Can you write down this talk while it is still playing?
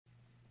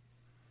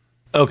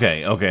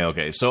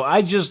Okay. So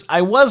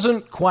I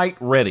wasn't quite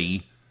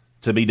ready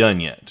to be done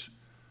yet.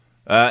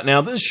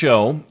 Now, this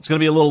show, it's going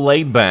to be a little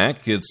laid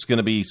back. It's going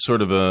to be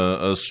sort of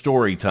a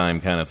story time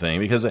kind of thing.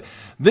 Because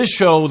this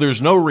show,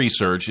 there's no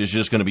research. It's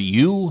just going to be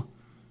you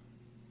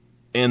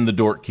and the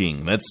Dork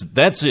King.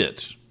 That's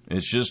it.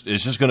 It's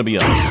just going to be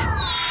us.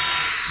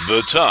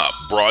 The Top,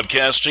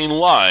 broadcasting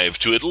live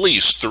to at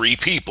least 3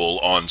 people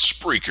on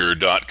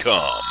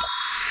Spreaker.com.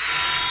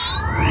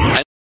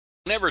 I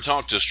never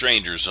talk to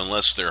strangers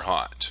unless they're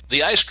hot.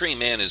 The Ice Cream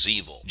Man is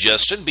evil.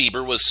 Justin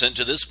Bieber was sent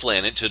to this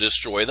planet to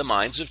destroy the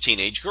minds of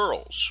teenage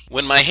girls.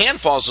 When my hand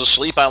falls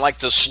asleep, I like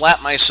to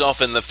slap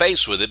myself in the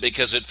face with it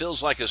because it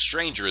feels like a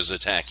stranger is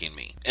attacking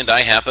me. And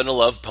I happen to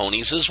love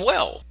ponies as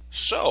well.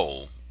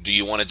 So, do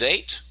you want a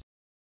date?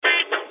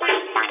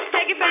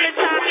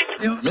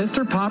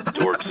 Mr. Pop.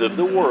 Dorks of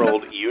the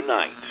world,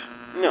 unite.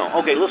 No,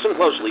 okay, listen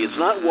closely. It's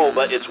not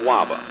WOBA, it's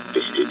WABA.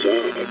 Take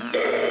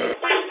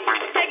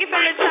it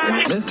from the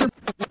top. Mr.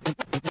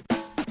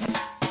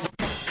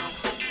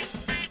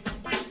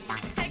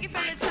 Take it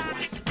from the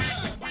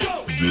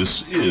top.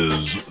 This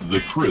is the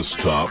Chris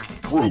Top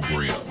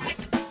Program,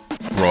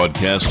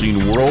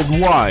 broadcasting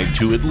worldwide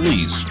to at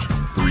least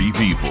 3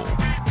 people.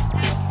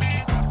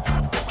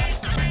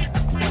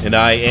 And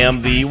I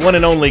am the one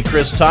and only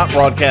Chris Top,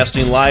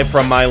 broadcasting live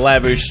from my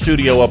lavish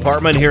studio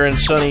apartment here in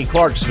sunny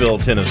Clarksville,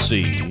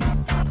 Tennessee,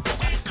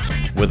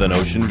 with an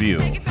ocean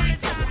view.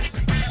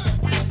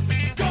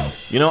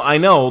 You know, I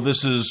know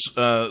this is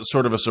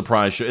sort of a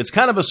surprise show. It's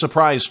kind of a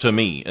surprise to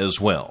me as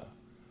well.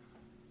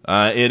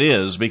 It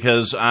is,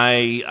 because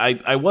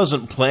I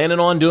wasn't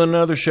planning on doing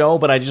another show,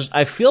 but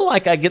I feel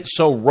like I get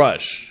so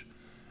rushed,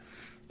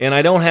 and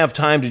I don't have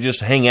time to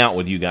just hang out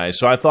with you guys.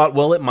 So I thought,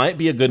 well, it might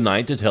be a good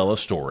night to tell a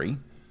story.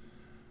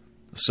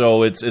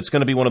 So it's going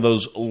to be one of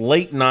those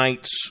late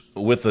nights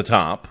with the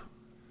Top.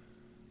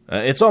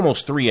 It's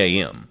almost 3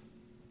 a.m.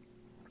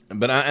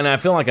 But I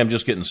feel like I'm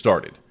just getting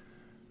started.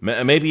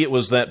 Maybe it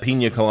was that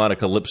pina colada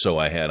calypso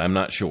I had. I'm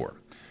not sure.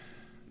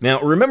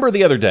 Now, remember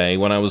the other day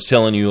when I was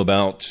telling you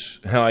about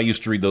how I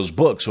used to read those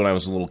books when I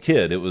was a little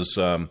kid? It was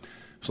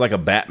like a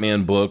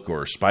Batman book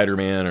or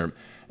Spider-Man,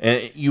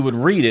 and you would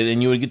read it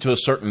and you would get to a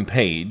certain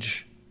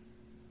page,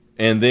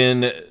 and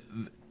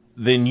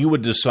then you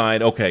would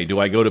decide, okay, do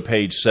I go to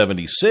page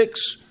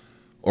 76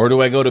 or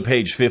do I go to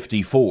page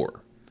 54?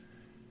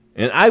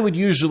 And I would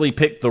usually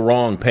pick the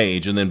wrong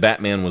page, and then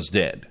Batman was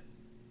dead.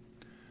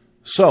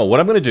 So what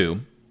I'm going to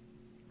do,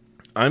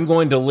 I'm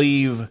going to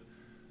leave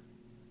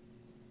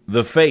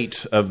the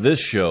fate of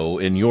this show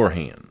in your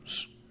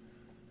hands.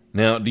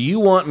 Now, do you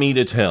want me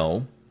to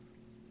tell?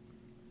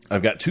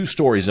 I've got 2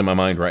 stories in my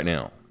mind right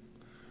now.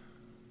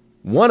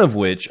 One of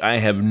which I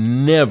have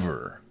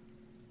never,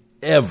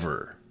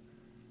 ever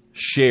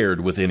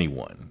shared with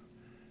anyone.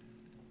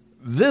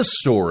 This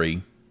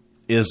story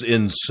is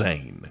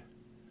insane.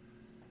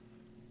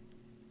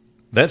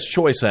 That's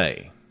choice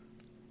A.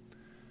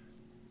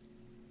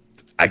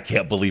 I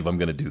can't believe I'm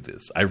going to do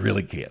this. I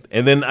really can't.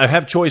 And then I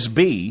have choice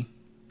B.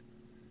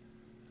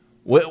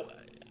 Well,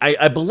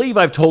 I believe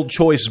I've told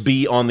choice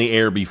B on the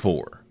air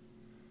before.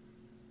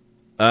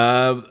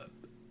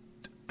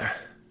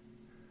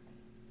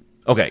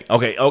 Okay.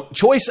 Oh,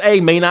 choice A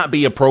may not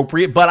be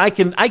appropriate, but I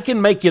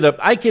can make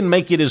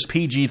it as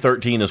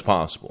PG-13 as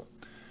possible.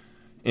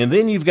 And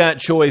then you've got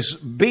choice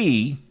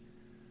B,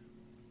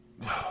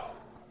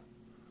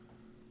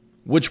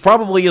 which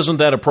probably isn't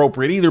that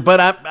appropriate either, but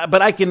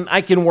I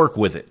can work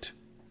with it.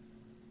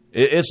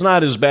 It's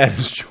not as bad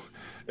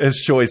as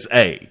choice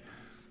A.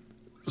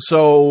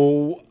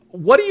 So,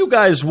 what do you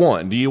guys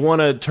want? Do you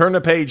want to turn to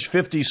page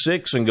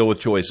 56 and go with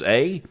choice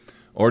A?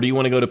 Or do you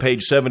want to go to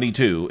page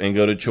 72 and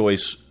go to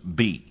choice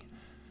B?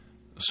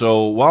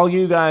 So while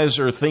you guys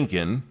are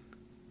thinking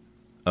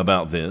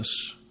about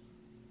this,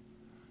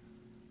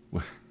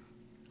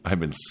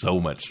 I'm in so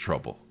much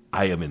trouble.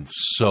 I am in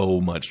so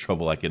much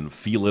trouble. I can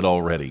feel it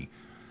already.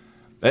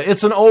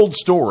 It's an old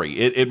story.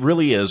 It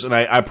really is. And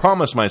I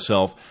promised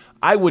myself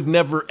I would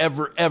never,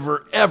 ever,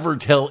 ever, ever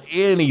tell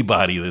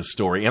anybody this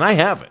story. And I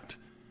haven't.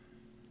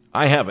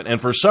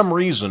 And for some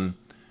reason,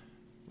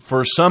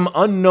 for some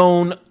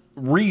unknown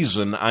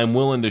reason, I'm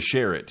willing to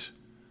share it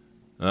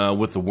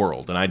with the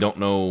world, and I don't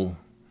know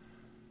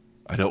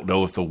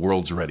if the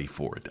world's ready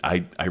for it.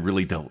 I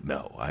really don't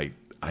know. I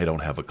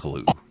don't have a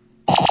clue.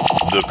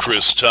 The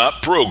Chris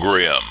Top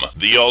Program,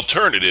 the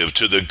alternative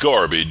to the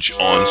garbage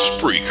on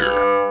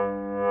Spreaker.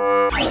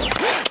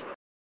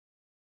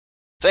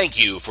 Thank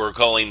you for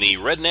calling the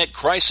Redneck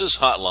Crisis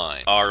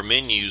Hotline. Our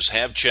menus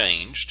have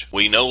changed.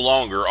 We no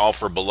longer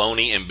offer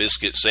bologna and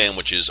biscuit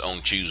sandwiches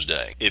on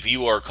Tuesday. If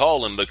you are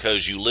calling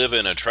because you live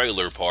in a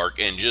trailer park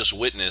and just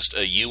witnessed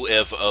a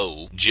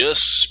UFO,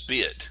 just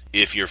spit.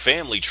 If your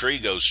family tree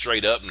goes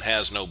straight up and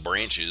has no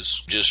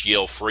branches, just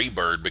yell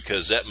Freebird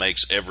because that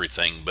makes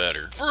everything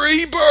better.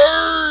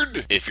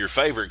 Freebird! If your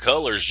favorite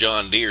color is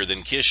John Deere,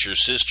 then kiss your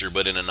sister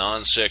but in a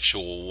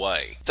non-sexual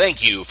way.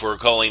 Thank you for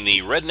calling the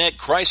Redneck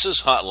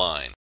Crisis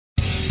Hotline.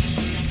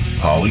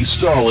 Holly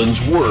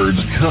Stallin's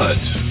words cut.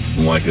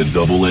 like a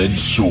double-edged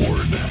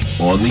sword.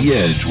 On the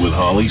Edge with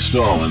Holly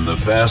Stalin, the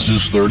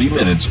fastest 30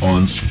 minutes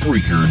on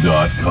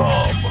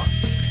Spreaker.com.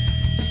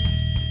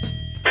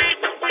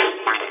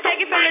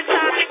 Take it from the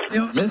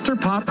top. Mr.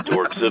 Pop.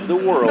 Dorks of the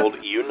world,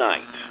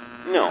 unite.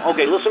 No,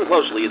 okay, listen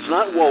closely. It's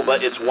not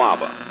WOBA, it's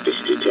WABA. Take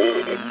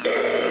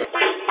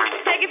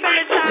it from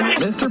the top.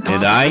 Mr. Pop.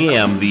 And I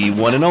am the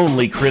one and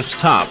only Chris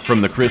Top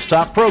from the Chris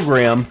Top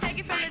program,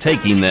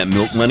 taking that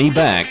milk money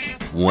back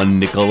one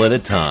nickel at a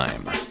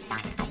time.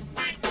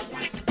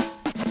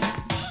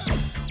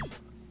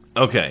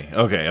 Okay.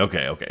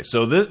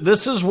 So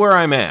this is where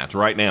I'm at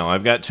right now.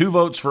 I've got 2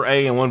 votes for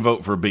A and 1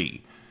 vote for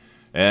B.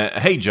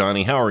 Hey,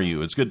 Johnny, how are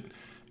you? It's good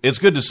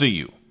to see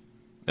you.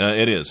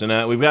 It is.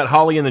 And we've got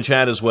Holly in the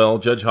chat as well,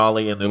 Judge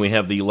Holly, and then we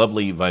have the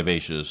lovely,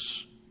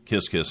 vivacious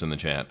Kiss in the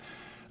chat.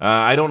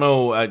 I don't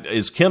know,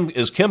 is Kim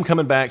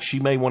coming back? She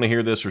may want to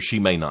hear this or she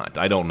may not.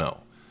 I don't know.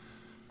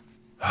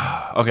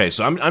 Okay,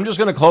 so I'm just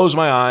going to close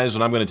my eyes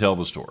and I'm going to tell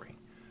the story.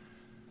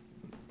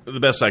 The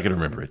best I can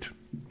remember it.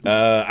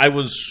 I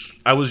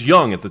was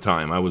young at the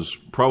time. I was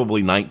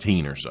probably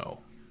 19 or so.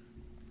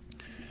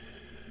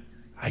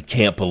 I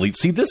can't believe...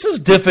 See, this is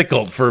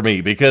difficult for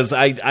me because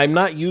I'm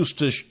not used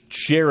to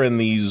sharing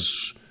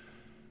these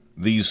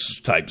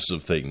types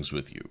of things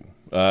with you.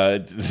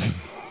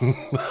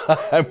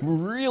 I'm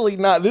really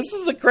not. This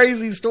is a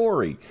crazy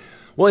story.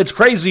 Well, it's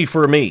crazy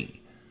for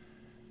me.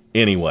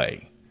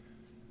 Anyway,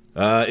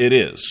 it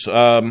is.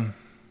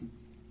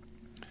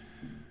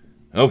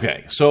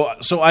 Okay, so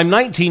I'm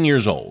 19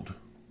 years old.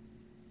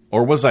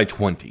 Or was I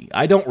 20?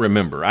 I don't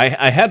remember. I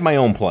had my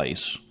own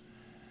place.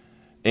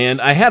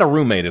 And I had a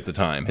roommate at the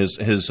time.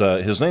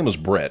 His name was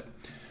Brett.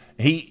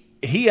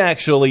 He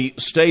actually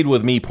stayed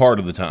with me part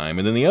of the time,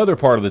 and then the other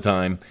part of the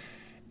time,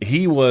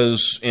 he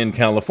was in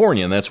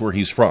California, and that's where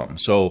he's from.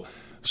 So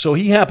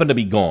he happened to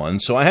be gone.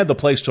 So I had the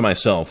place to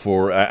myself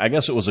for I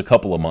guess it was a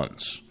couple of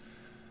months.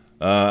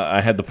 I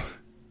had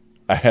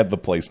the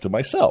place to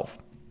myself.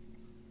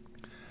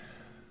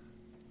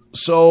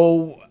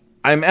 So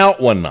I'm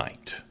out one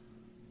night.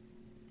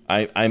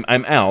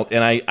 I'm out,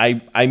 and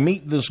I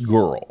meet this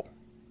girl.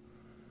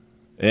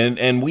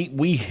 And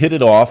we hit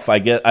it off, I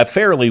guess,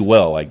 fairly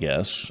well, I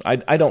guess.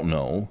 I don't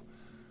know.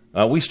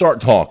 We start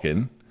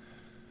talking.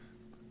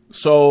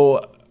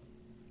 So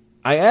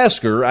I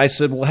asked her, I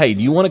said, well, hey,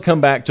 do you want to come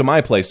back to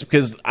my place?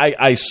 Because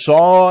I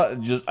saw,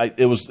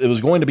 it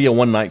was going to be a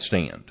one-night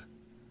stand.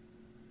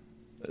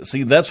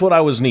 See, that's what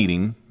I was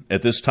needing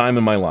at this time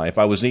in my life.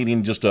 I was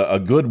needing just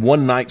a good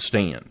one-night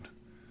stand.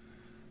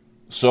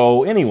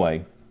 So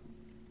anyway,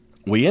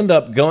 we end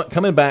up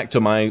coming back to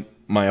my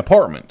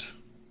apartment.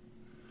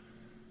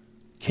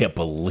 Can't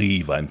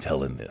believe I'm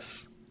telling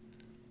this.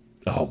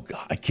 Oh,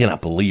 God, I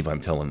cannot believe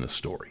I'm telling this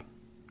story.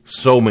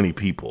 So many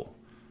people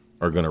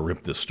are going to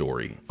rip this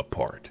story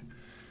apart.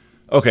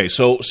 Okay,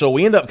 so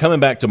we end up coming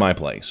back to my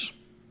place.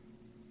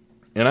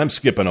 And I'm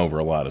skipping over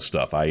a lot of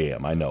stuff. I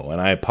know, and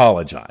I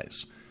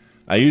apologize.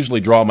 I usually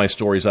draw my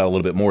stories out a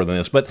little bit more than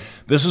this, but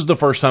this is the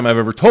first time I've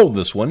ever told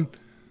this one.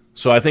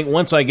 So I think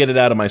once I get it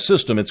out of my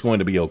system, it's going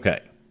to be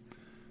okay.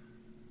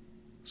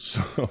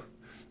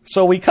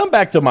 So we come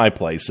back to my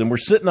place, and we're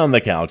sitting on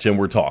the couch, and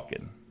we're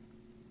talking.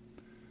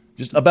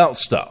 Just about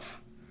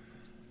stuff.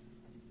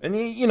 And,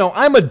 you know,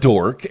 I'm a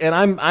dork, and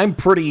I'm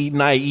pretty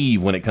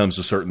naive when it comes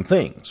to certain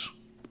things.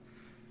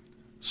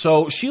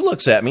 So she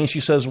looks at me, and she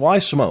says, well, I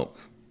smoke.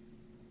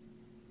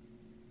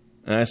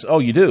 And I said, oh,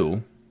 you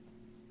do?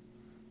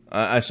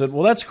 I said,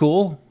 well, that's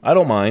cool. I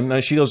don't mind.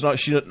 And she goes,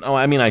 no,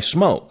 I mean, I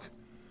smoke.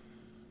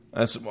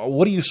 I said, well,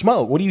 what do you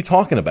smoke? What are you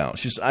talking about?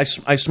 She said,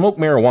 I smoke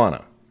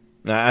marijuana.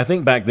 Now, I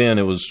think back then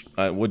it was,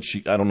 I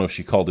don't know if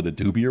she called it a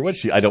doobie or what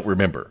I don't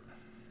remember.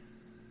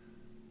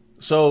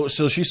 So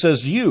she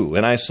says, you.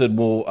 And I said,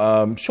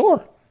 well,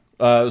 sure.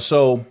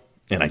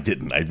 And I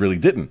didn't. I really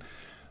didn't.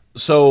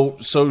 So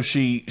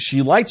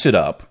she lights it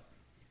up,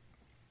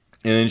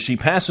 and then she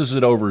passes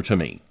it over to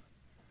me.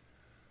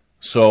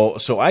 So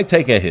I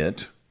take a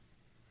hit,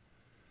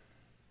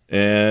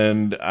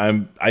 and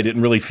I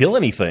didn't really feel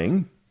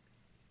anything.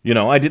 You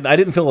know, I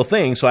didn't feel a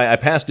thing, so I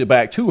passed it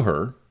back to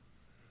her.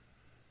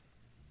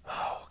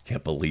 Oh,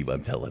 can't believe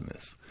I'm telling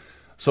this.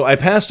 So I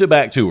passed it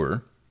back to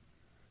her,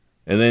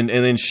 and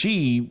then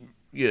she,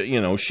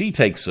 you know, she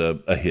takes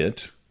a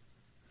hit.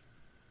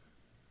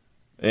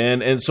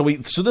 And so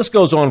this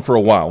goes on for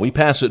a while. We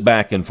pass it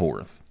back and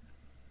forth.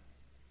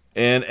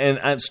 And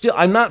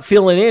I'm not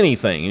feeling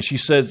anything. And she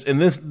says,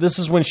 and this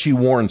is when she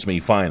warns me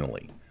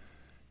finally.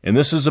 And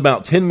this is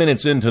about 10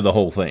 minutes into the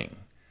whole thing.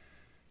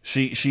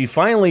 She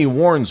finally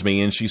warns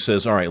me, and she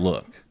says, all right,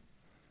 look,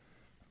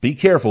 be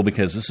careful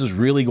because this is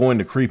really going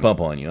to creep up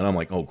on you. And I'm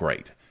like, oh,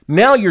 great.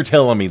 Now you're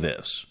telling me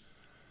this.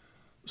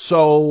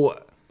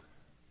 So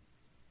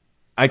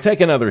I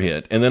take another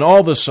hit, and then all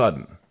of a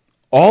sudden,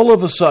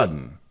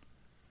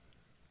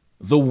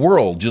 the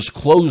world just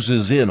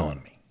closes in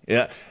on me.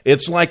 Yeah,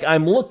 it's like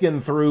I'm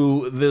looking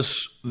through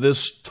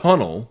this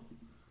tunnel,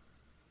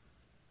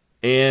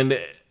 and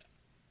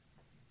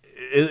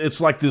it's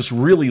like this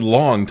really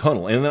long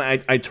tunnel. And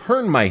then I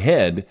turn my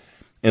head,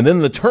 And then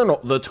the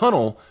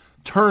tunnel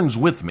turns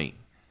with me.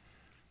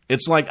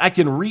 It's like I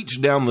can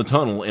reach down the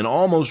tunnel and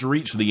almost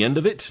reach the end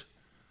of it,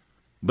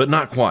 but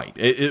not quite.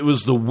 It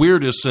was the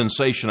weirdest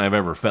sensation I've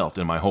ever felt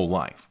in my whole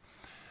life.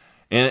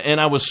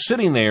 And I was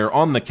sitting there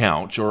on the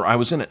couch, or I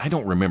was in it, I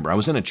don't remember. I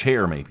was in a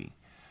chair maybe.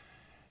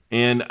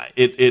 And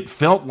it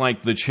felt like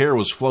the chair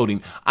was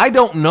floating. I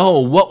don't know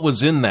what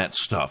was in that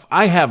stuff.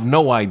 I have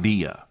no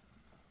idea.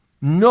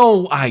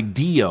 No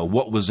idea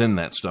what was in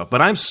that stuff.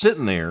 But I'm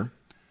sitting there,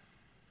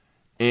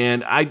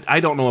 and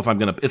I don't know if I'm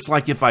going to... It's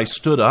like if I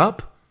stood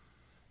up,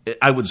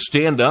 I would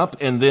stand up,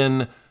 and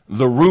then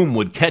the room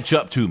would catch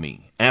up to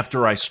me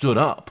after I stood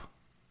up.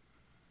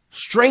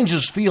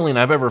 Strangest feeling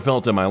I've ever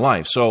felt in my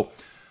life.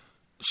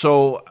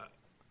 So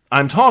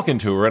I'm talking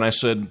to her, and I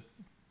said,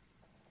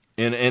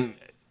 and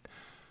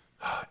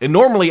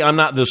normally I'm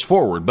not this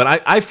forward,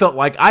 but I felt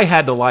like I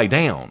had to lie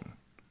down.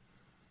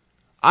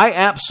 I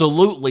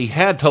absolutely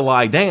had to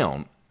lie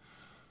down.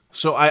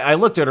 So I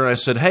looked at her and I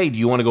said, hey, do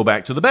you want to go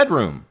back to the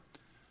bedroom?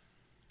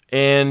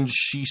 And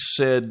she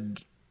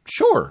said,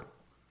 sure.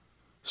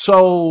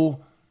 So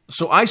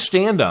I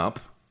stand up,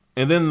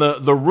 and then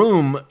the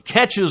room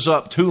catches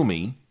up to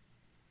me.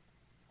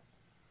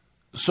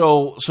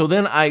 So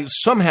then I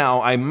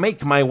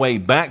make my way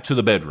back to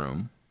the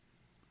bedroom,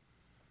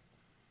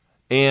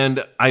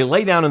 and I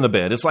lay down in the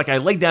bed. It's like I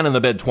laid down in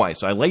the bed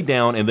twice. I laid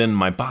down, and then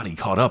my body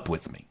caught up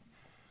with me.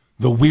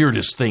 The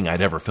weirdest thing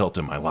I'd ever felt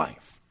in my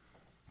life.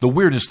 The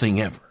weirdest thing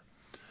ever.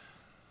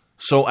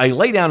 So I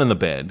lay down in the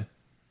bed,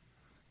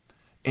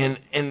 and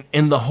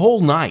the whole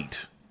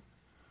night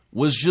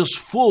was just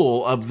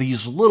full of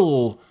these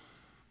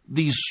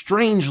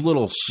strange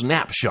little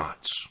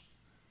snapshots.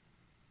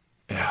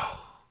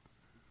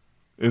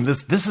 And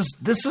this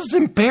is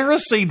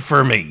embarrassing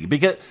for me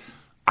because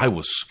I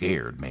was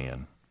scared,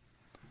 man.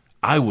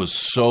 I was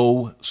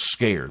so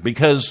scared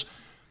because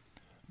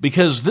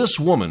this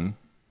woman,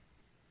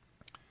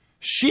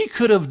 she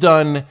could have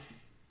done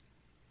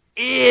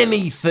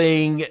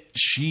anything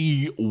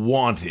she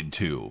wanted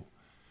to.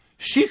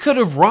 She could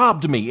have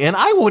robbed me, and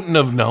I wouldn't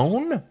have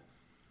known.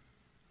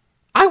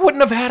 I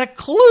wouldn't have had a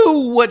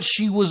clue what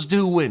she was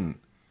doing.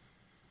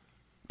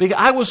 Because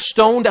I was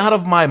stoned out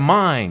of my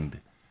mind.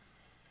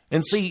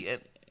 And see,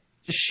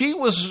 she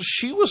was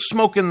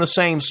smoking the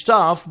same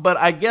stuff, but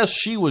I guess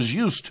she was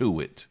used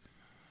to it.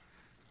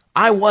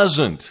 I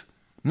wasn't.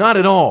 Not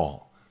at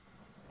all.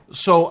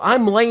 So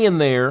I'm laying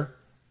there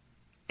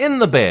in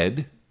the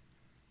bed,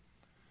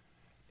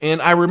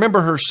 and I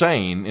remember her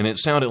saying, and it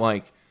sounded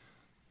like,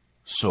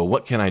 so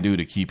what can I do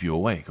to keep you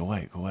awake?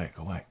 Awake.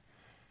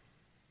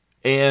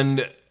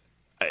 And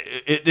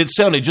it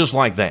sounded just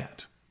like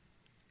that.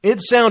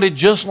 It sounded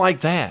just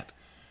like that.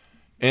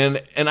 And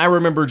I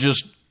remember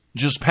just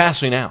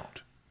passing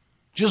out.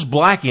 Just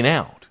blacking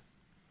out.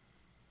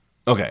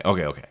 Okay.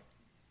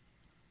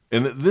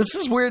 And this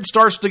is where it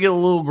starts to get a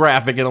little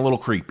graphic and a little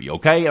creepy,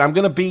 okay? And I'm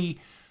going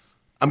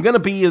to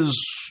be as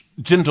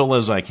gentle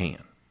as I can.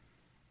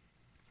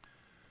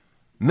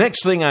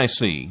 Next thing I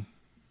see,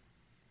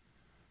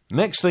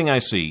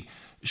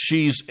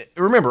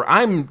 remember,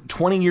 I'm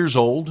 20 years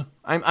old.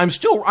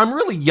 I'm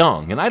really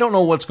young, and I don't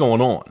know what's going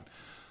on.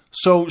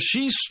 So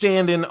she's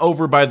standing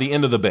over by the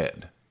end of the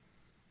bed.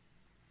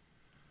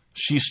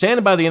 She's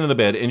standing by the end of the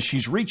bed, and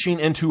she's reaching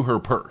into her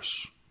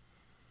purse.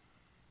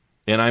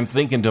 And I'm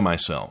thinking to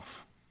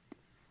myself,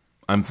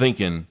 oh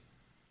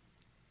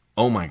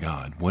my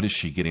God, what is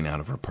she getting out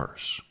of her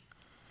purse?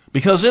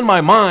 Because in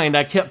my mind,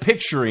 I kept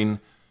picturing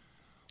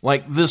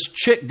like this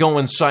chick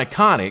going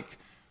psychotic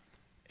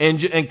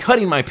and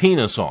cutting my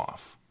penis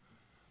off.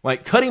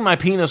 Like cutting my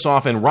penis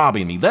off and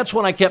robbing me. That's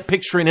what I kept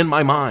picturing in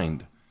my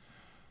mind.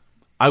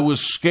 I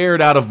was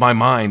scared out of my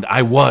mind.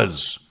 I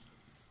was.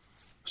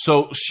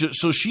 So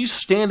she's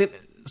standing,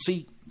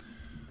 see,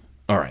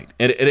 all right,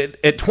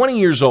 at 20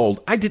 years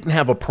old, I didn't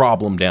have a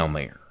problem down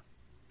there.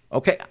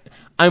 Okay,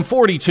 I'm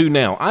 42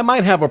 now. I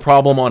might have a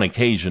problem on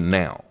occasion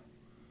now.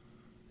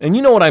 And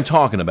you know what I'm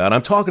talking about.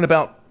 I'm talking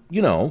about,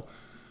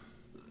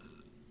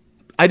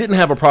 I didn't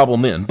have a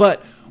problem then.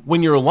 But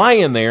when you're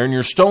lying there and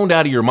you're stoned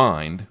out of your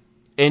mind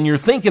and you're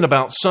thinking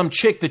about some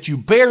chick that you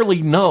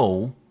barely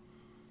know,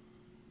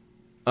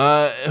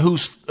 who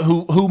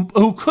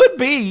could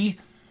be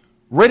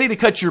ready to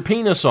cut your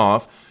penis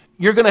off,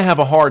 you're going to have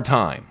a hard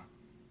time.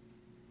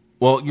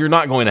 Well, you're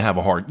not going to have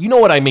a hard... You know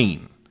what I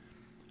mean.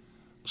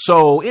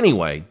 So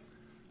anyway,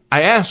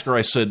 I asked her,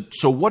 I said,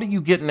 so what are you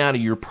getting out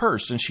of your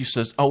purse? And she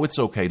says, oh, it's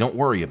okay. Don't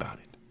worry about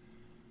it.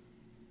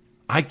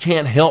 I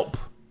can't help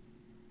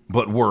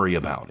but worry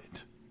about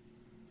it.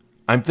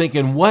 I'm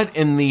thinking, what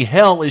in the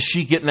hell is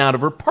she getting out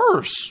of her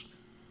purse?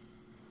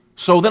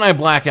 So then I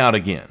black out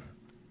again.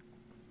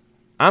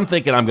 I'm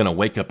thinking I'm going to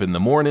wake up in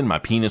the morning, my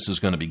penis is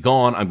going to be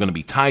gone, I'm going to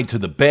be tied to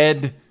the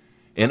bed,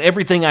 and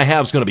everything I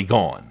have is going to be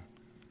gone.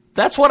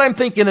 That's what I'm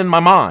thinking in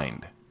my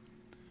mind.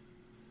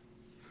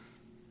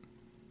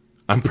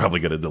 I'm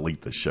probably going to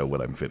delete this show when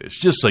I'm finished,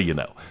 just so you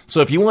know.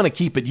 So if you want to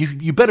keep it,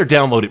 you better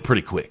download it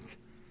pretty quick.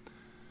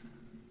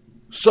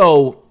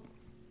 So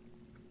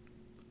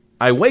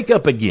I wake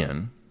up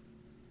again,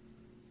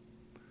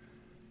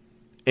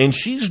 And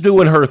she's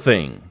doing her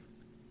thing.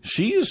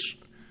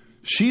 She's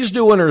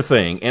doing her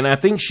thing, and I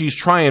think she's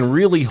trying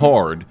really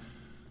hard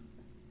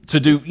to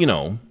do,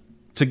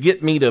 to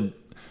get me to,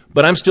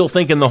 but I'm still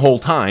thinking the whole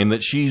time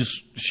that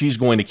she's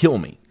going to kill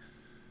me.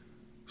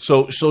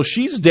 So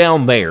she's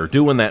down there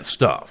doing that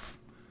stuff.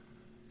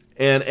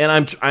 And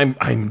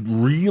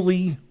I'm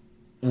really,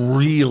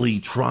 really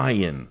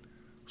trying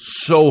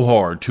so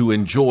hard to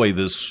enjoy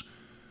this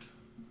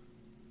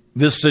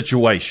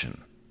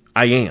situation.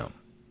 I am.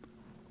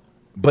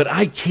 But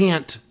I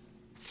can't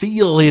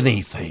feel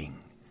anything.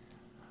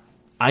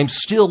 I'm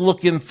still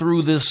looking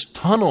through this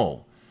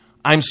tunnel.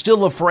 I'm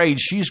still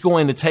afraid she's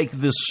going to take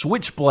this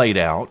switchblade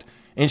out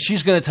and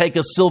she's going to take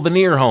a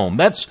souvenir home.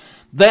 That's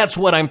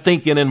what I'm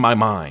thinking in my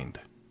mind.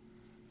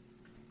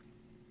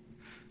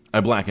 I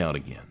black out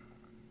again.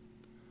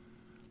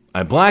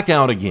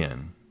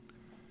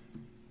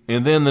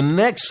 And then the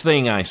next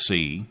thing I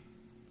see,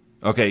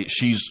 okay,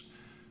 she's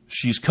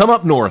come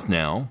up north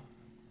now.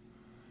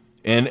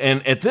 And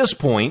at this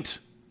point,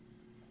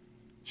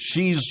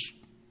 she's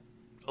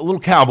a little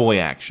cowboy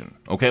action.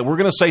 Okay, we're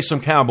going to say some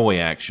cowboy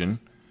action.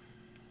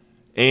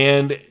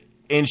 And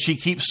she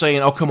keeps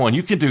saying, "Oh, come on,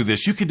 you can do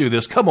this. You can do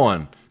this. Come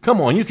on,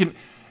 you can."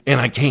 And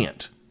I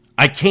can't.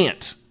 I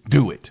can't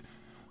do it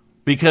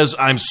because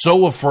I'm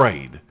so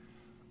afraid.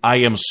 I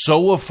am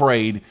so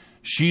afraid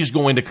she's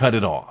going to cut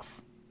it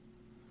off.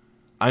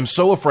 I'm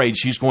so afraid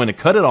she's going to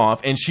cut it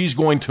off and she's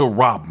going to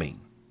rob me.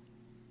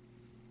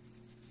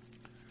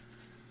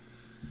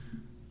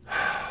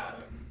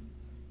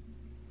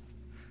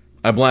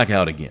 I black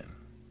out again.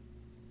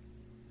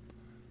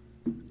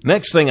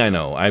 Next thing I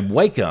know, I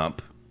wake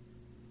up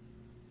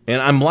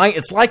and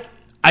it's like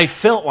I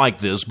felt like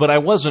this, but I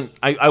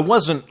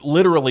wasn't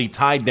literally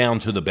tied down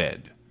to the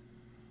bed.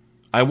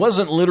 I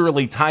wasn't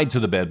literally tied to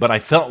the bed, but I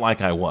felt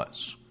like I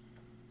was.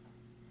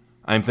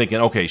 I'm thinking,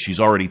 okay, she's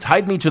already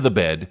tied me to the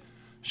bed,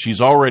 she's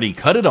already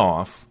cut it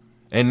off,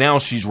 and now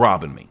she's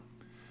robbing me.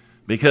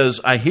 Because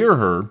I hear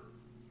her,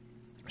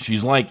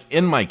 she's like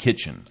in my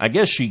kitchen. I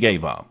guess she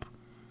gave up.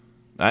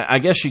 I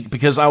guess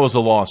because I was a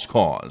lost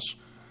cause.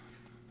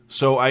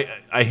 So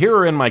I hear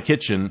her in my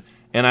kitchen,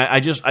 and I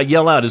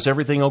yell out, "Is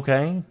everything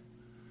okay?"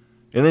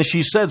 And then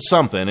she said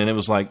something, and it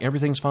was like,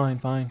 "Everything's fine,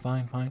 fine,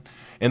 fine, fine."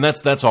 And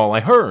that's all I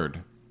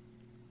heard.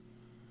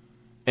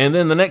 And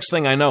then the next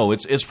thing I know,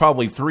 it's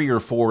probably 3 or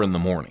 4 in the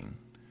morning.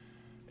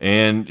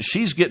 And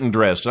she's getting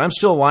dressed, and I'm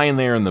still lying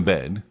there in the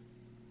bed.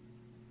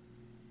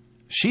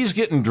 She's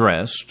getting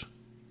dressed,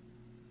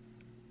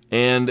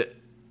 and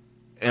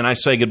I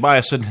say goodbye.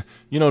 I said,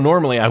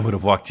 normally I would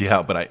have walked you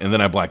out, and then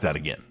I blacked out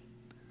again.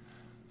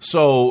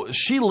 So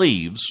she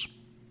leaves,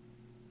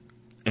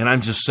 and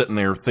I'm just sitting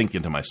there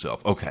thinking to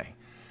myself, okay,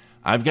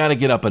 I've got to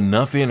get up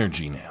enough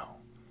energy now.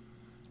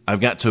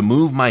 I've got to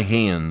move my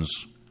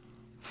hands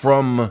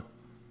from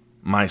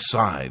my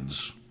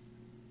sides,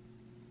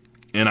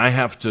 and I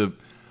have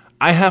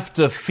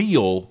to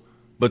feel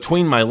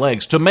between my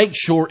legs to make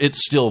sure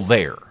it's still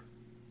there.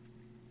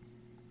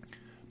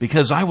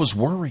 Because I was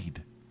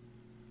worried.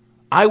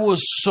 I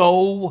was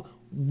so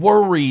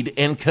worried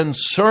and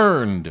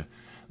concerned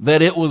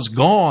that it was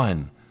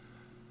gone.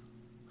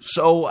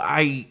 So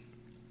I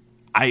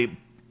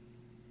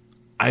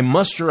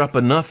muster up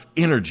enough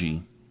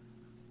energy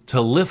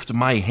to lift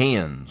my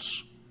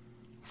hands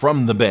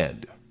from the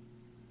bed.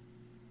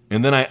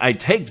 And then I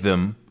take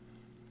them,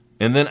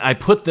 and then I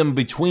put them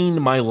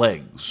between my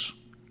legs.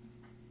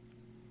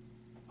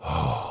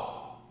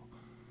 Oh,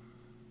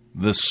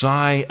 the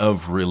sigh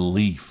of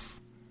relief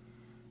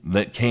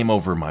that came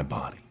over my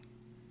body.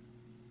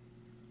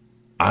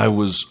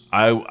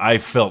 I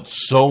felt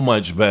so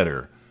much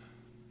better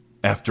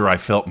after I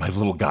felt my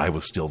little guy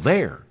was still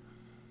there.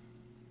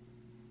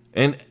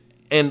 And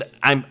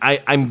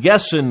I'm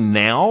guessing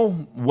now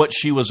what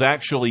she was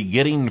actually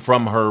getting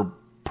from her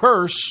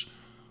purse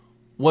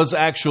was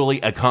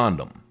actually a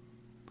condom.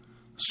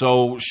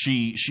 So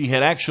she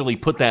had actually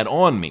put that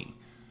on me.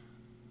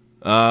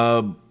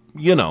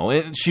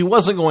 She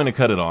wasn't going to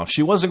cut it off.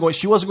 She wasn't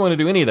going to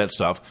do any of that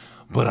stuff.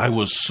 But I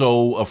was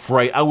so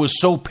afraid. I was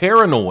so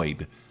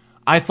paranoid.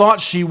 I thought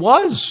she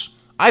was.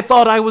 I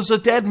thought I was a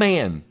dead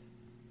man.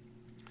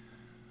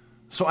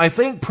 So I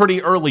think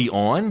pretty early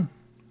on,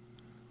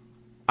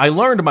 I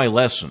learned my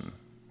lesson.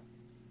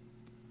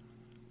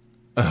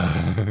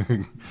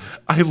 I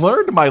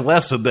learned my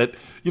lesson that,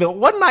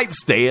 one night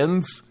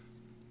stands,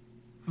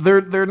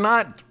 they're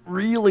not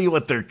really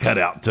what they're cut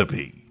out to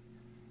be.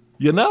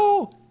 They're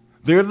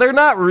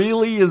not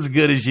really as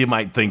good as you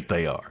might think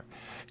they are.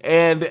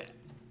 And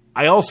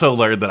I also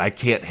learned that I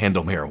can't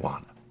handle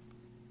marijuana.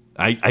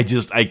 I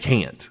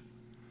can't.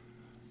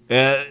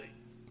 I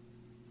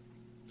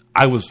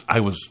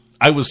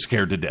was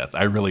scared to death.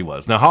 I really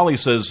was. Now Holly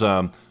says,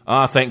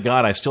 thank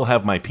God I still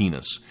have my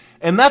penis.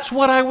 And that's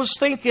what I was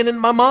thinking in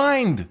my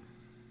mind.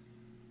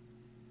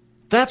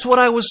 That's what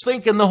I was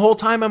thinking the whole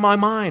time in my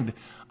mind.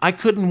 I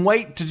couldn't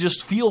wait to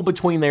just feel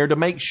between there to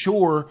make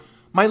sure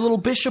my little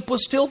bishop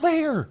was still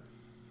there.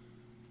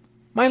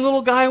 My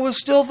little guy was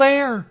still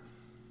there.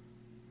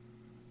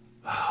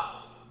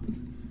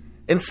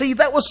 And see,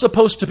 that was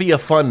supposed to be a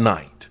fun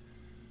night.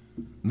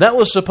 That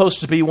was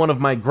supposed to be one of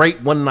my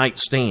great one-night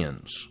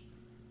stands.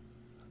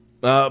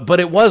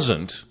 But it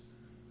wasn't.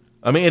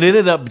 I mean, it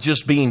ended up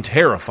just being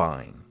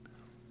terrifying.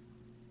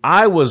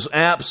 I was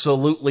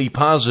absolutely,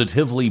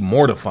 positively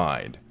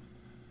mortified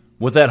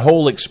with that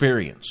whole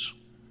experience.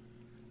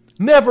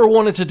 Never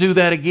wanted to do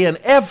that again,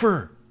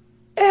 ever.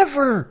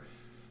 Ever.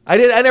 I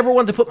never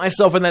wanted to put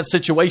myself in that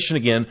situation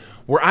again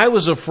where I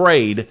was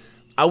afraid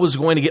I was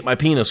going to get my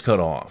penis cut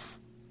off.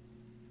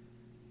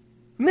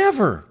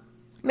 Never.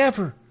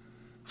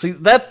 See,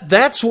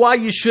 that's why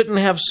you shouldn't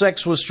have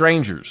sex with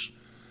strangers.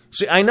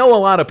 See, I know a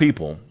lot of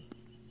people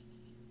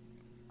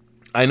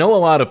say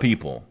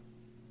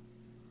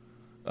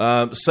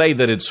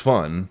that it's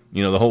fun,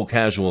 the whole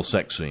casual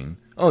sex scene.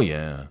 Oh,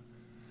 yeah.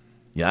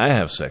 Yeah, I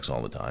have sex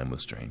all the time with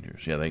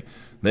strangers. Yeah,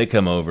 they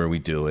come over, we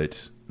do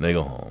it, they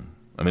go home.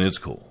 I mean, it's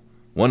cool.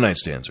 One-night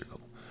stands are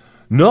cool.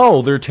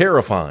 No, they're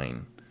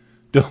terrifying.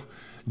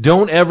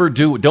 Don't ever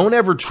do it. Don't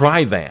ever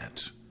try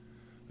that.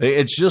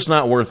 It's just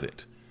not worth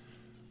it.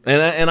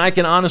 And I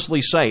can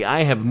honestly say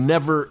I have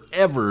never,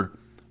 ever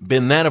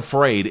been that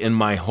afraid in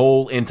my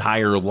whole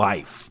entire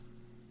life.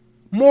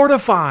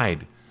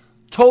 Mortified.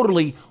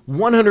 Totally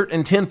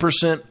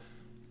 110%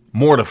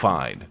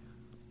 mortified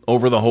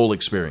over the whole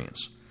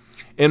experience.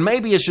 And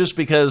maybe it's just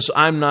because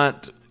I'm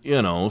not,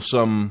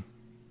 some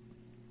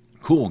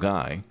cool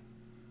guy.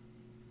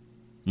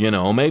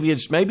 Maybe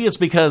it's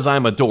because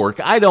I'm a dork.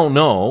 I don't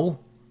know.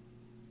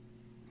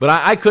 But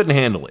I couldn't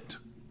handle it.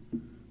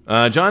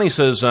 Johnny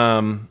says,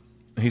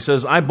 he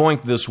says, I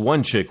boinked this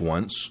one chick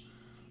once.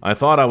 I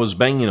thought I was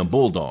banging a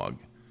bulldog.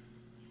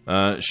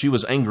 She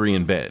was angry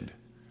in bed.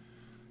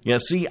 Yeah,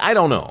 see, I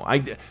don't know.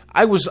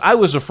 I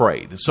was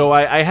afraid, so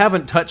I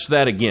haven't touched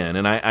that again,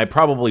 and I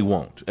probably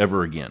won't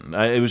ever again.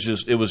 It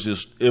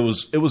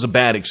was a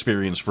bad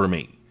experience for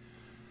me.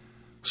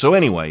 So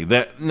anyway,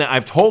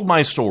 I've told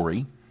my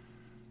story,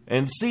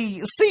 and see,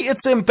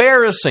 it's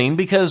embarrassing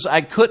because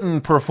I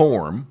couldn't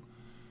perform.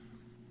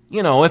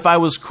 If I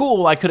was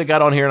cool, I could have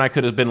got on here and I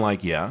could have been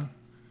like, yeah,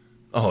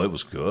 oh, it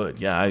was good.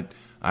 Yeah,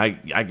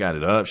 I got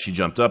it up. She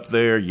jumped up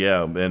there.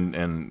 Yeah,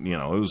 and it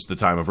was the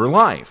time of her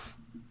life.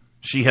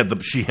 She had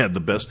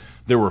the best.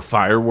 There were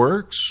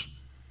fireworks.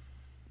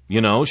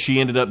 She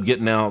ended up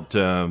getting out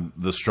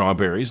the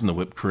strawberries and the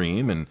whipped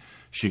cream, and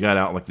she got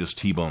out like this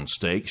T-bone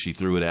steak. She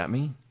threw it at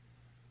me.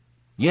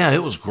 Yeah,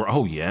 it was great.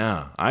 Oh,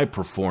 yeah, I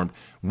performed.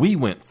 We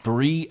went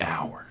 3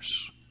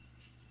 hours.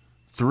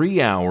 3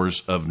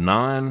 hours of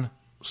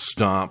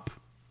non-stop,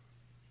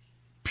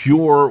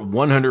 pure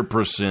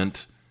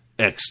 100%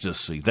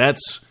 ecstasy.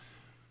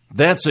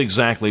 That's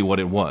exactly what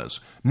it was.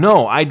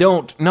 No, I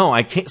don't. No,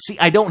 I can't. See,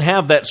 I don't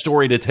have that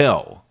story to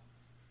tell.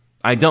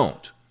 I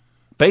don't.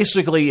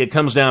 Basically, it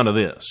comes down to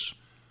this.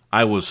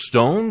 I was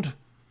stoned.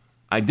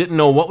 I didn't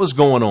know what was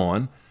going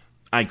on.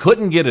 I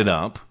couldn't get it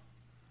up.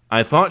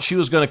 I thought she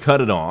was going to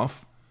cut it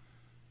off.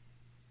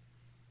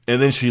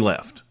 And then she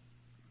left.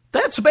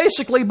 That's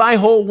basically my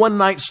whole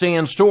one-night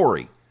stand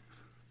story.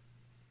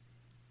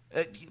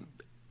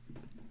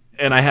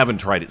 And I haven't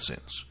tried it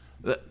since.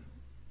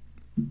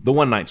 The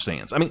one-night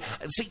stands. I mean,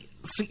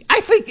 see, I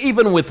think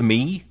even with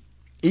me,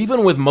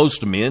 even with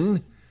most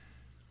men,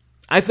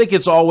 I think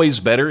it's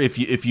always better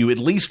if you at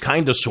least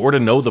kind of sort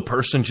of know the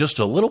person just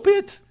a little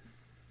bit.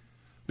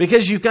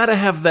 Because you've got to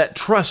have that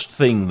trust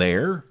thing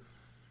there.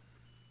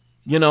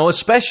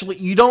 Especially,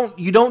 you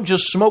don't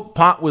just smoke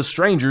pot with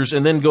strangers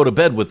and then go to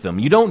bed with them.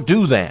 You don't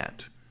do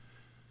that.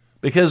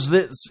 Because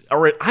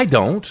I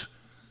don't.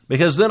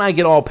 Because then I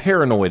get all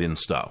paranoid and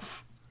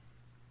stuff.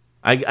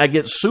 I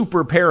get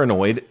super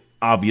paranoid,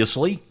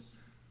 obviously.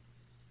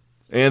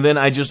 And then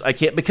I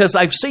can't, because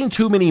I've seen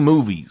too many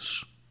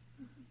movies.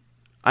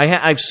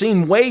 I've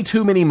seen way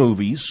too many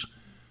movies.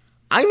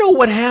 I know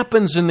what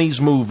happens in these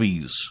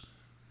movies.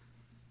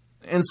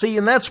 And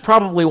that's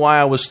probably why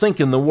I was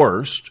thinking the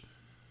worst.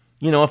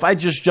 If I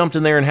just jumped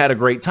in there and had a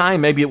great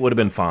time, maybe it would have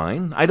been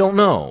fine. I don't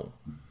know.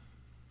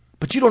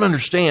 But you don't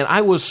understand.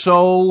 I was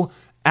so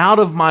out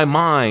of my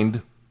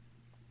mind.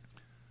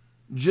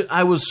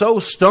 I was so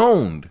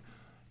stoned.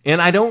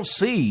 And I don't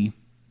see.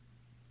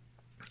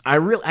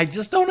 I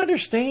just don't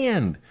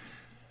understand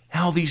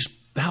how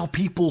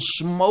people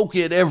smoke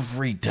it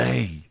every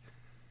day.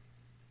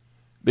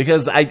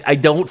 Because I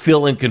don't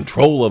feel in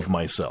control of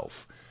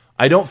myself.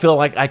 I don't feel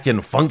like I can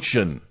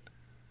function.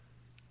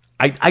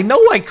 I know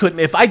I couldn't.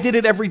 If I did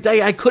it every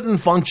day, I couldn't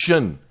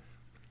function.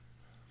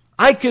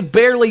 I could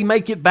barely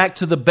make it back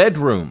to the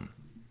bedroom.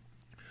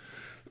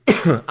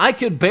 I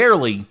could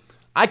barely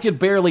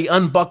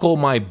unbuckle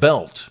my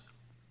belt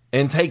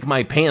and take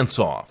my pants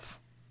off.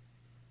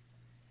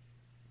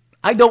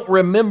 I don't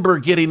remember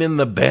getting in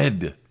the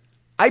bed.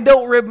 I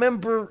don't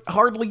remember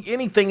hardly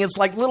anything. It's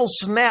like little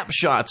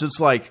snapshots. It's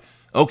like,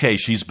 okay,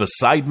 she's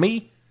beside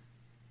me.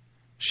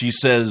 She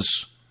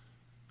says,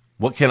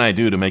 what can I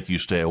do to make you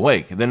stay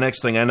awake? The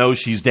next thing I know,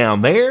 she's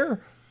down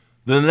there.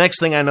 Then the next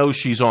thing I know,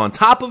 she's on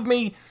top of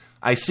me.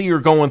 I see her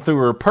going through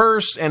her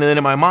purse, and then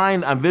in my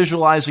mind, I'm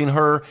visualizing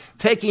her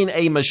taking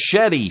a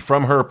machete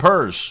from her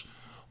purse,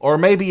 or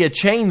maybe a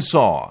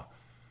chainsaw.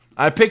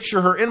 I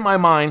picture her in my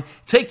mind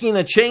taking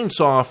a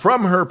chainsaw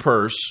from her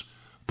purse,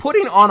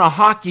 putting on a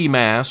hockey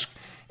mask,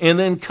 and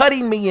then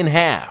cutting me in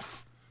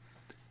half.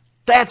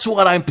 That's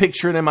what I'm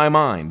picturing in my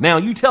mind. Now,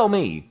 you tell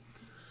me.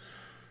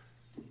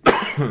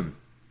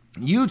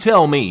 You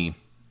tell me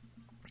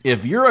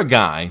if you're a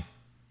guy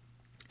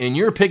and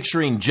you're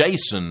picturing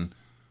Jason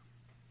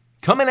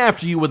coming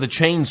after you with a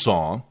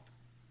chainsaw,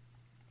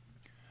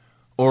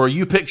 or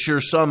you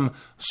picture some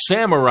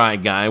samurai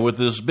guy with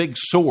this big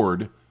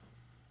sword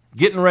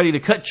getting ready to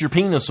cut your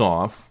penis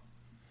off,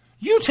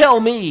 you tell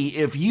me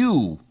if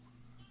you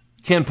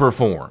can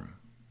perform.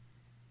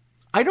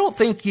 I don't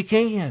think you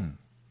can.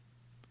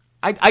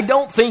 I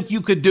don't think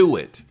you could do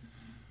it.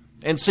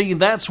 And see,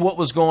 that's what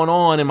was going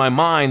on in my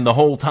mind the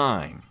whole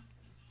time.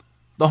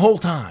 The whole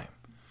time.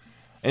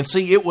 And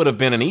see, it would have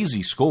been an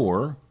easy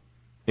score.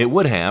 It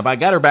would have. I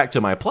got her back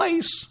to my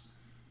place.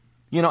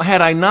 You know,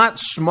 had I not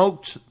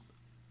smoked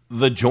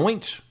the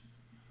joint,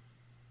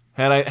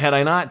 had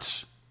I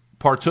not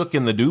partook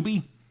in the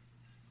doobie,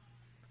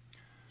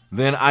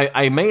 then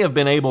I may have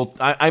been able,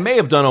 I may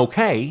have done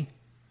okay.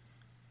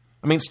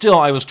 I mean, still,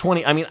 I was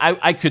 20. I mean,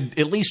 I could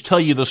at least tell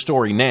you the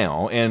story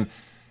now, and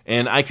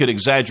I could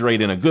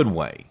exaggerate in a good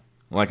way,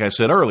 like I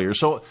said earlier.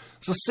 So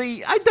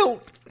see, I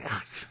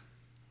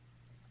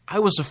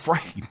was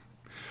afraid.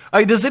 I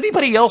mean, does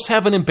anybody else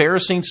have an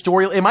embarrassing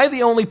story? Am I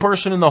the only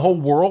person in the whole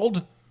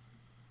world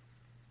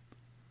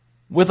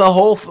with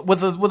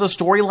a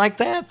story like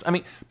that? I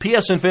mean,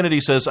 PS Infinity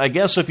says, I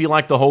guess if you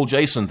like the whole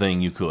Jason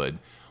thing, you could.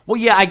 Well,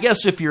 yeah, I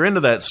guess if you're into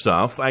that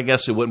stuff, I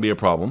guess it wouldn't be a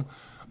problem.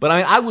 But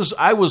I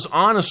was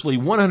honestly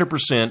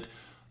 100%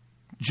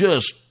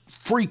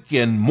 just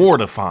freaking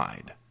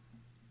mortified.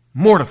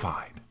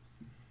 Mortified.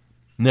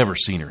 Never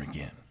seen her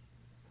again.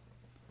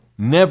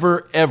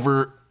 Never,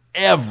 ever,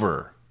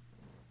 ever,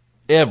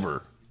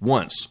 ever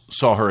once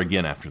saw her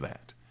again after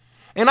that.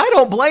 And I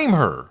don't blame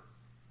her.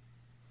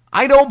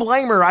 I don't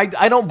blame her.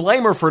 I don't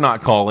blame her for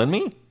not calling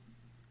me.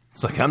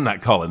 It's like, I'm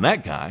not calling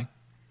that guy.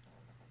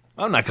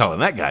 I'm not calling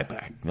that guy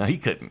back. No, he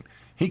couldn't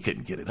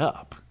get it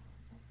up.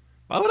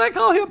 Why would I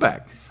call him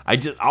back?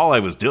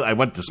 I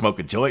went to smoke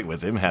a joint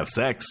with him, have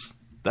sex.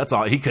 That's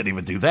all. He couldn't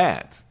even do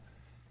that.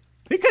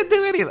 He couldn't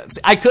do any of that.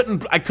 See, I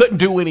couldn't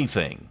do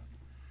anything.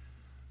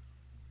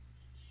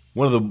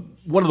 One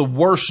of the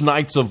worst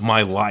nights of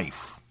my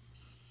life.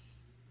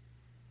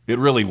 It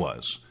really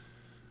was.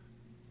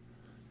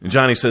 And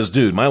Johnny says,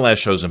 dude, my last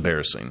show's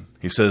embarrassing.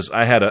 He says,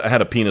 I had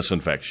a penis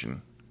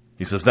infection.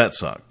 He says, that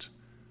sucked.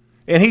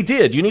 And he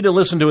did. You need to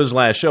listen to his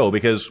last show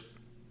because,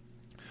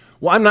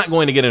 well, I'm not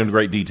going to get into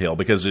great detail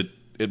because it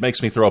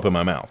makes me throw up in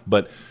my mouth.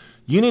 But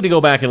you need to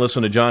go back and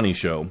listen to Johnny's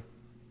show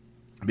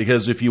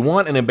because if you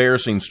want an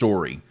embarrassing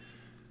story,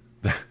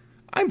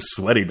 I'm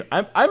sweating.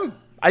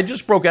 I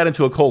just broke out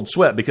into a cold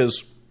sweat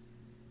because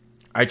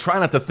I try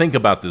not to think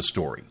about this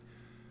story.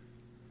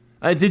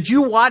 Did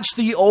you watch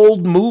the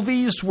old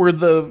movies where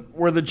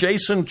the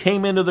Jason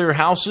came into their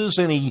houses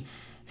and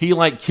he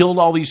like killed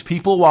all these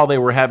people while they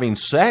were having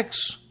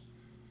sex?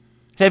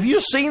 Have you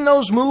seen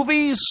those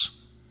movies?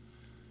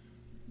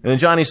 And then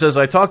Johnny says,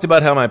 I talked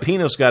about how my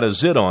penis got a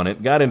zit on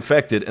it, got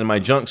infected, and my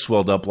junk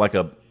swelled up like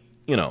a,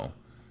 And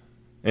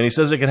he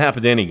says it can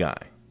happen to any guy.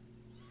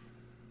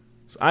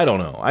 So I don't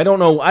know. I don't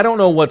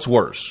know what's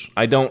worse.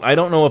 I don't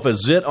know if a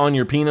zit on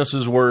your penis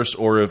is worse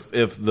or if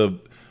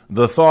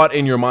the thought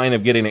in your mind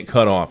of getting it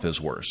cut off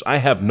is worse. I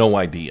have no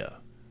idea.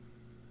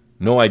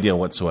 No idea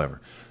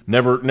whatsoever.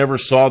 Never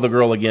saw the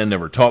girl again,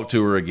 never talked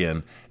to her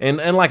again.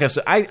 And like I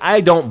said, I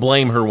don't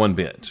blame her one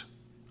bit.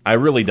 I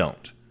really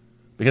don't.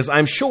 Because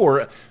I'm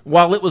sure,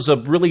 while it was a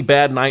really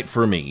bad night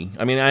for me,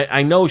 I mean,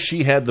 I know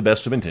she had the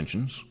best of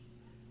intentions.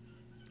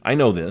 I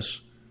know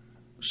this.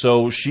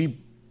 So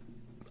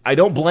I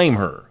don't blame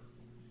her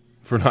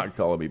for not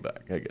calling me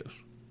back, I guess.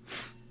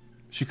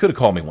 She could have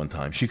called me one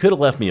time. She could have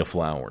left me a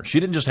flower. She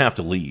didn't just have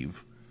to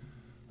leave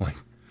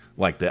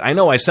like that. I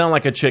know I sound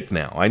like a chick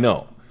now. I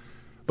know.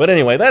 But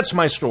anyway, that's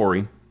my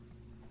story.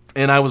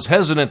 And I was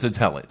hesitant to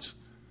tell it.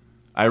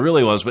 I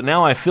really was, but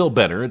now I feel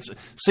better.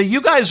 See,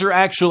 you guys are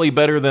actually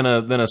better than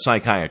a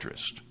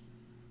psychiatrist.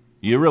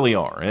 You really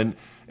are. And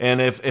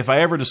if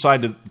I ever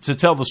decide to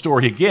tell the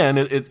story again,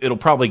 it'll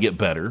probably get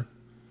better,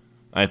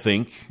 I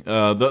think.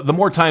 The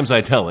more times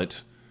I tell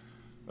it,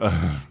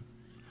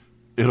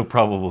 it'll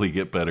probably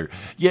get better.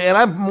 Yeah, and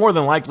I'm more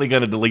than likely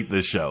going to delete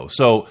this show.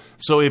 So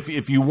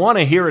if you want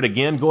to hear it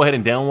again, go ahead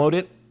and download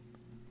it.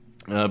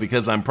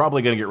 Because I'm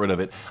probably going to get rid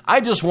of it.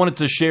 I just wanted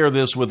to share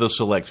this with a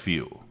select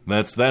few.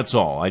 That's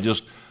all.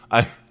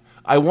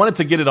 I wanted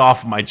to get it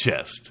off my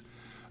chest.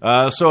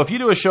 So if you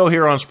do a show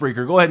here on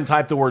Spreaker, go ahead and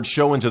type the word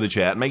show into the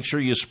chat. Make sure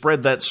you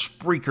spread that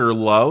Spreaker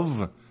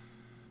love.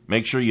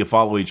 Make sure you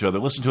follow each other.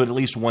 Listen to it at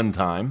least one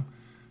time.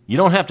 You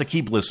don't have to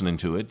keep listening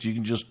to it.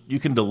 You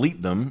can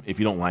delete them if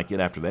you don't like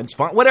it after that. It's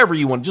fine. Whatever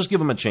you want. Just give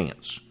them a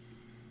chance.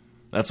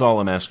 That's all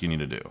I'm asking you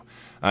to do.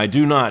 I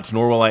do not,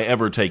 nor will I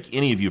ever take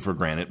any of you for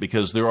granted,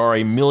 because there are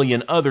a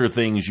million other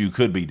things you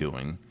could be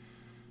doing,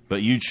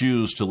 but you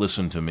choose to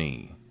listen to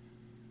me.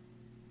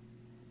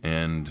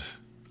 And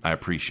I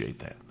appreciate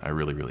that. I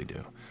really, really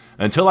do.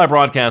 Until I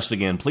broadcast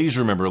again, please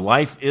remember,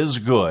 life is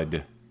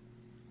good,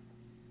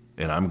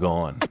 and I'm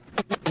gone.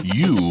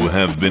 You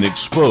have been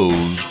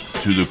exposed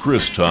to the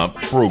Chris Top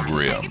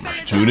program.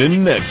 Tune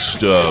in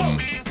next,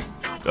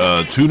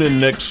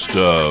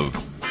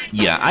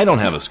 Yeah, I don't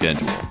have a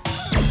schedule.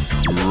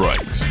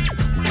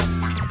 right.